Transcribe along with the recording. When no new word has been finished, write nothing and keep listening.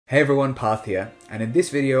Hey everyone, Parth here, and in this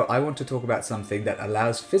video I want to talk about something that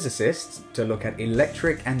allows physicists to look at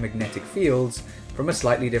electric and magnetic fields from a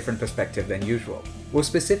slightly different perspective than usual. We'll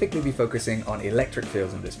specifically be focusing on electric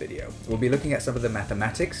fields in this video. We'll be looking at some of the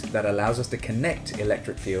mathematics that allows us to connect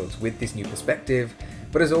electric fields with this new perspective,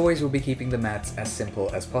 but as always we'll be keeping the maths as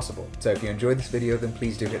simple as possible. So if you enjoyed this video then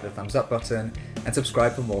please do hit the thumbs up button and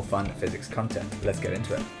subscribe for more fun physics content. Let's get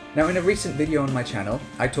into it. Now in a recent video on my channel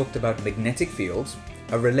I talked about magnetic fields,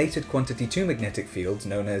 a related quantity to magnetic fields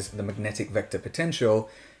known as the magnetic vector potential,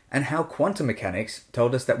 and how quantum mechanics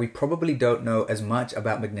told us that we probably don't know as much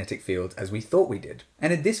about magnetic fields as we thought we did.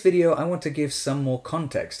 And in this video I want to give some more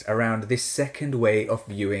context around this second way of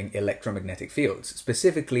viewing electromagnetic fields.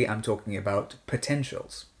 Specifically I'm talking about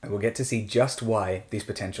potentials. And we'll get to see just why these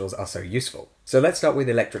potentials are so useful. So let's start with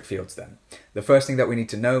electric fields then. The first thing that we need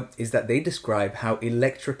to know is that they describe how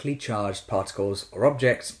electrically charged particles or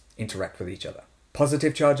objects interact with each other.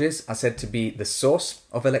 Positive charges are said to be the source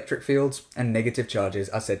of electric fields, and negative charges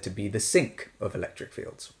are said to be the sink of electric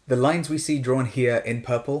fields. The lines we see drawn here in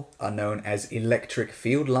purple are known as electric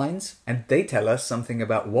field lines, and they tell us something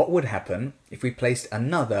about what would happen if we placed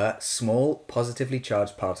another small positively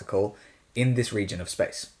charged particle in this region of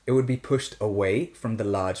space. It would be pushed away from the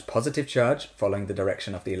large positive charge following the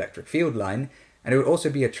direction of the electric field line, and it would also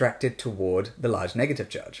be attracted toward the large negative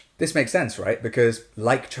charge. This makes sense, right? Because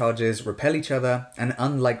like charges repel each other and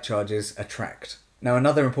unlike charges attract. Now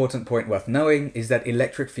another important point worth knowing is that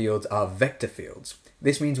electric fields are vector fields.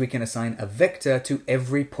 This means we can assign a vector to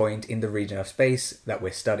every point in the region of space that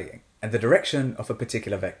we're studying. And the direction of a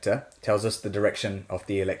particular vector tells us the direction of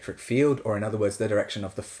the electric field, or in other words, the direction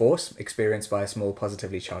of the force experienced by a small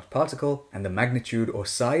positively charged particle, and the magnitude or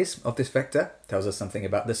size of this vector tells us something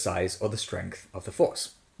about the size or the strength of the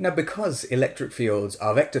force. Now, because electric fields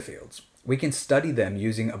are vector fields, we can study them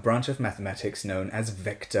using a branch of mathematics known as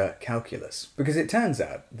vector calculus. Because it turns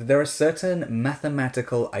out that there are certain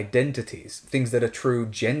mathematical identities, things that are true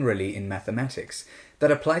generally in mathematics,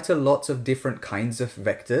 that apply to lots of different kinds of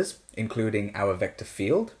vectors, including our vector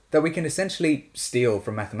field, that we can essentially steal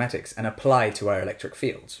from mathematics and apply to our electric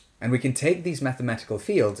fields. And we can take these mathematical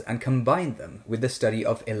fields and combine them with the study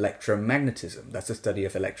of electromagnetism. That's the study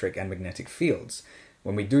of electric and magnetic fields.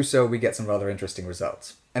 When we do so, we get some rather interesting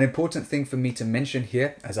results. An important thing for me to mention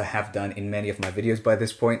here, as I have done in many of my videos by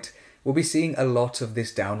this point, we'll be seeing a lot of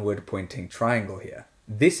this downward pointing triangle here.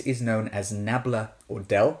 This is known as nabla or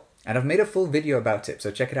del, and I've made a full video about it,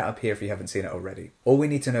 so check it out up here if you haven't seen it already. All we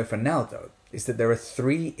need to know for now, though, is that there are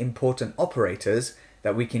three important operators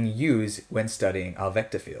that we can use when studying our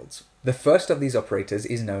vector fields. The first of these operators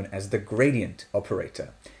is known as the gradient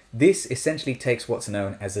operator. This essentially takes what's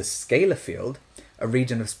known as a scalar field, a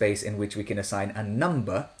region of space in which we can assign a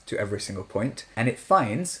number to every single point, and it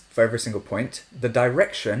finds, for every single point, the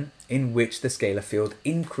direction in which the scalar field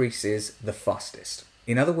increases the fastest.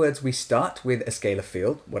 In other words, we start with a scalar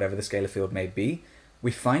field, whatever the scalar field may be,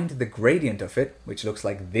 we find the gradient of it, which looks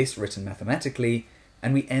like this written mathematically,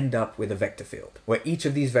 and we end up with a vector field, where each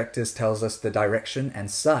of these vectors tells us the direction and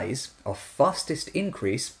size of fastest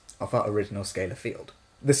increase of our original scalar field.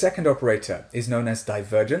 The second operator is known as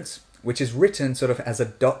divergence, which is written sort of as a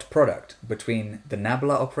dot product between the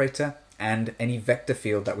nabla operator and any vector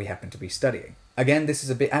field that we happen to be studying. Again, this is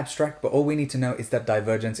a bit abstract, but all we need to know is that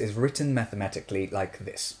divergence is written mathematically like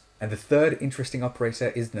this. And the third interesting operator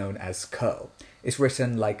is known as curl. It's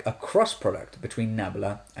written like a cross product between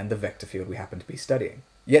nabla and the vector field we happen to be studying.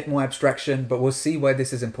 Yet more abstraction, but we'll see why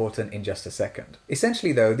this is important in just a second.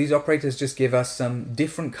 Essentially though, these operators just give us some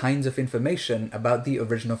different kinds of information about the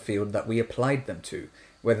original field that we applied them to,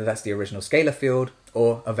 whether that's the original scalar field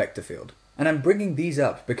or a vector field. And I'm bringing these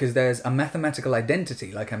up because there's a mathematical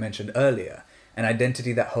identity, like I mentioned earlier, an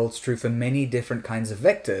identity that holds true for many different kinds of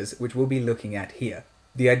vectors, which we'll be looking at here.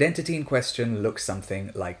 The identity in question looks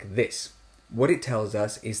something like this. What it tells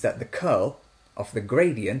us is that the curl of the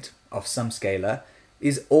gradient of some scalar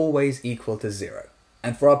is always equal to 0.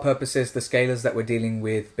 And for our purposes, the scalars that we're dealing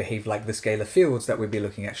with behave like the scalar fields that we'll be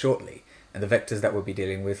looking at shortly, and the vectors that we'll be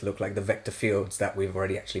dealing with look like the vector fields that we've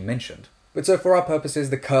already actually mentioned. But so for our purposes,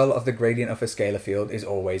 the curl of the gradient of a scalar field is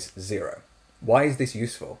always 0. Why is this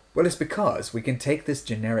useful? Well, it's because we can take this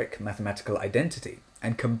generic mathematical identity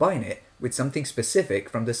and combine it with something specific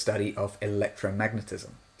from the study of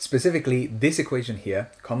electromagnetism. Specifically, this equation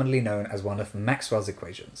here, commonly known as one of Maxwell's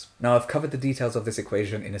equations. Now, I've covered the details of this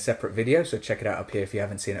equation in a separate video, so check it out up here if you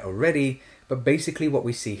haven't seen it already. But basically what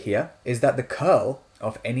we see here is that the curl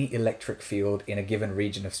of any electric field in a given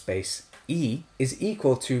region of space, E, is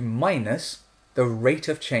equal to minus the rate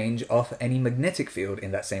of change of any magnetic field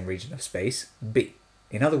in that same region of space, B.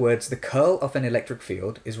 In other words, the curl of an electric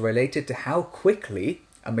field is related to how quickly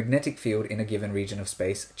a magnetic field in a given region of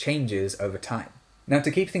space changes over time. Now,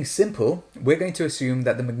 to keep things simple, we're going to assume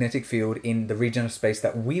that the magnetic field in the region of space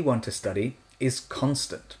that we want to study is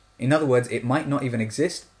constant. In other words, it might not even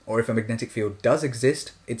exist, or if a magnetic field does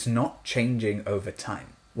exist, it's not changing over time.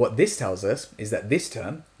 What this tells us is that this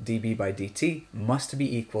term, dB by dt, must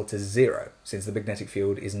be equal to 0, since the magnetic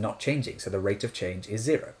field is not changing, so the rate of change is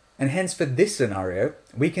 0. And hence, for this scenario,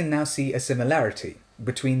 we can now see a similarity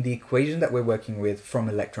between the equation that we're working with from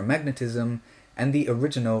electromagnetism and the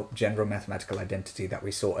original general mathematical identity that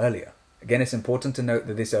we saw earlier. Again, it's important to note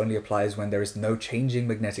that this only applies when there is no changing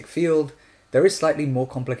magnetic field. There is slightly more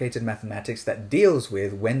complicated mathematics that deals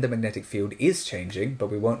with when the magnetic field is changing,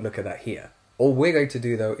 but we won't look at that here. All we're going to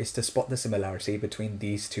do though is to spot the similarity between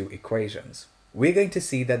these two equations. We're going to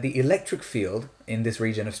see that the electric field in this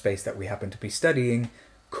region of space that we happen to be studying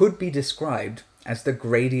could be described as the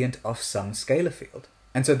gradient of some scalar field.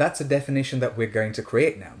 And so that's a definition that we're going to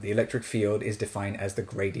create now. The electric field is defined as the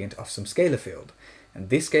gradient of some scalar field. And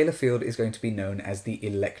this scalar field is going to be known as the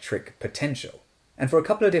electric potential. And for a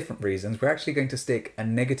couple of different reasons, we're actually going to stick a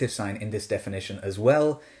negative sign in this definition as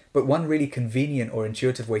well. But one really convenient or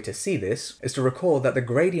intuitive way to see this is to recall that the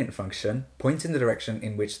gradient function points in the direction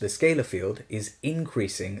in which the scalar field is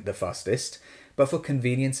increasing the fastest. But for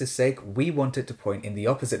convenience's sake, we want it to point in the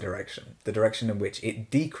opposite direction, the direction in which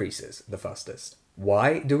it decreases the fastest.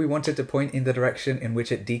 Why do we want it to point in the direction in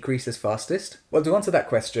which it decreases fastest? Well, to answer that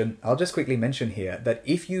question, I'll just quickly mention here that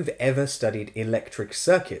if you've ever studied electric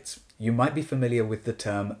circuits, you might be familiar with the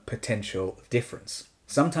term potential difference.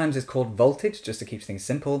 Sometimes it's called voltage, just to keep things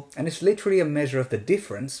simple, and it's literally a measure of the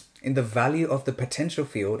difference in the value of the potential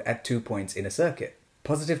field at 2 points in a circuit.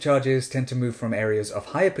 Positive charges tend to move from areas of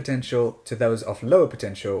higher potential to those of lower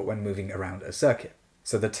potential when moving around a circuit.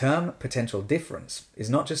 So the term potential difference is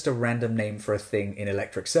not just a random name for a thing in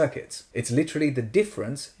electric circuits. It's literally the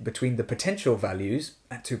difference between the potential values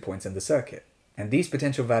at 2 points in the circuit. And these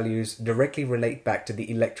potential values directly relate back to the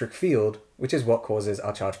electric field, which is what causes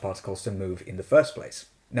our charged particles to move in the first place.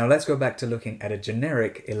 Now let's go back to looking at a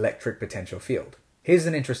generic electric potential field. Here's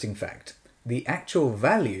an interesting fact. The actual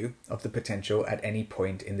value of the potential at any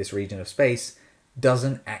point in this region of space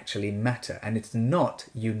doesn't actually matter, and it's not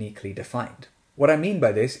uniquely defined. What I mean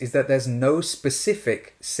by this is that there's no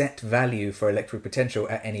specific set value for electric potential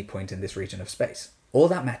at any point in this region of space. All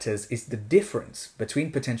that matters is the difference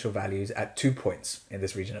between potential values at 2 points in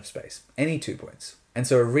this region of space, any 2 points. And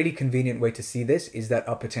so a really convenient way to see this is that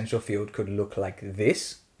our potential field could look like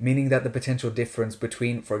this, meaning that the potential difference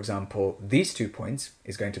between, for example, these 2 points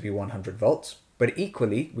is going to be 100 volts. But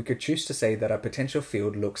equally, we could choose to say that our potential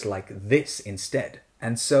field looks like this instead.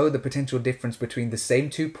 And so the potential difference between the same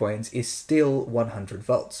 2 points is still 100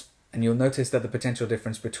 volts. And you'll notice that the potential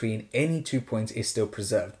difference between any 2 points is still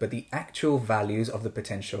preserved, but the actual values of the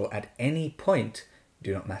potential at any point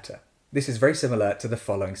do not matter. This is very similar to the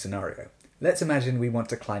following scenario. Let's imagine we want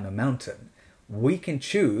to climb a mountain. We can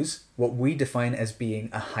choose what we define as being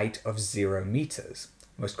a height of 0 meters.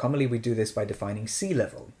 Most commonly we do this by defining sea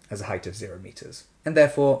level as a height of 0 meters. And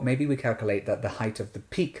therefore, maybe we calculate that the height of the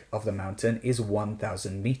peak of the mountain is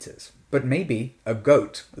 1,000 meters. But maybe a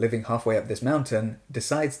goat living halfway up this mountain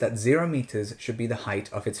decides that 0 meters should be the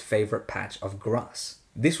height of its favorite patch of grass.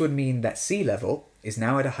 This would mean that sea level is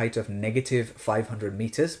now at a height of negative 500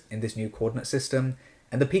 meters in this new coordinate system,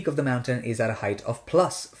 and the peak of the mountain is at a height of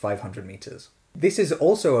plus 500 meters. This is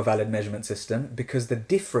also a valid measurement system because the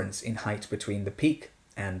difference in height between the peak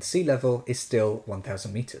and sea level is still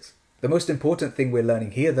 1,000 meters. The most important thing we're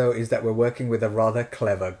learning here though is that we're working with a rather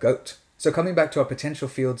clever goat. So coming back to our potential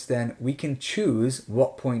fields then, we can choose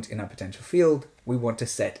what point in our potential field we want to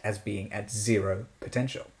set as being at 0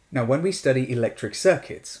 potential. Now when we study electric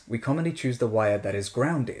circuits, we commonly choose the wire that is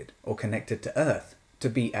grounded or connected to earth to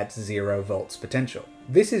be at 0 volts potential.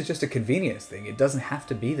 This is just a convenience thing, it doesn't have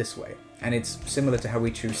to be this way. And it's similar to how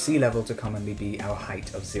we choose sea level to commonly be our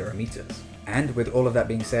height of 0 meters. And with all of that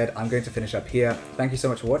being said, I'm going to finish up here. Thank you so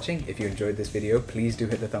much for watching. If you enjoyed this video, please do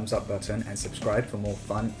hit the thumbs up button and subscribe for more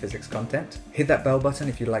fun physics content. Hit that bell button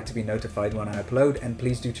if you'd like to be notified when I upload, and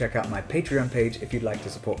please do check out my Patreon page if you'd like to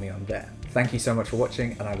support me on there. Thank you so much for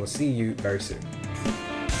watching, and I will see you very soon.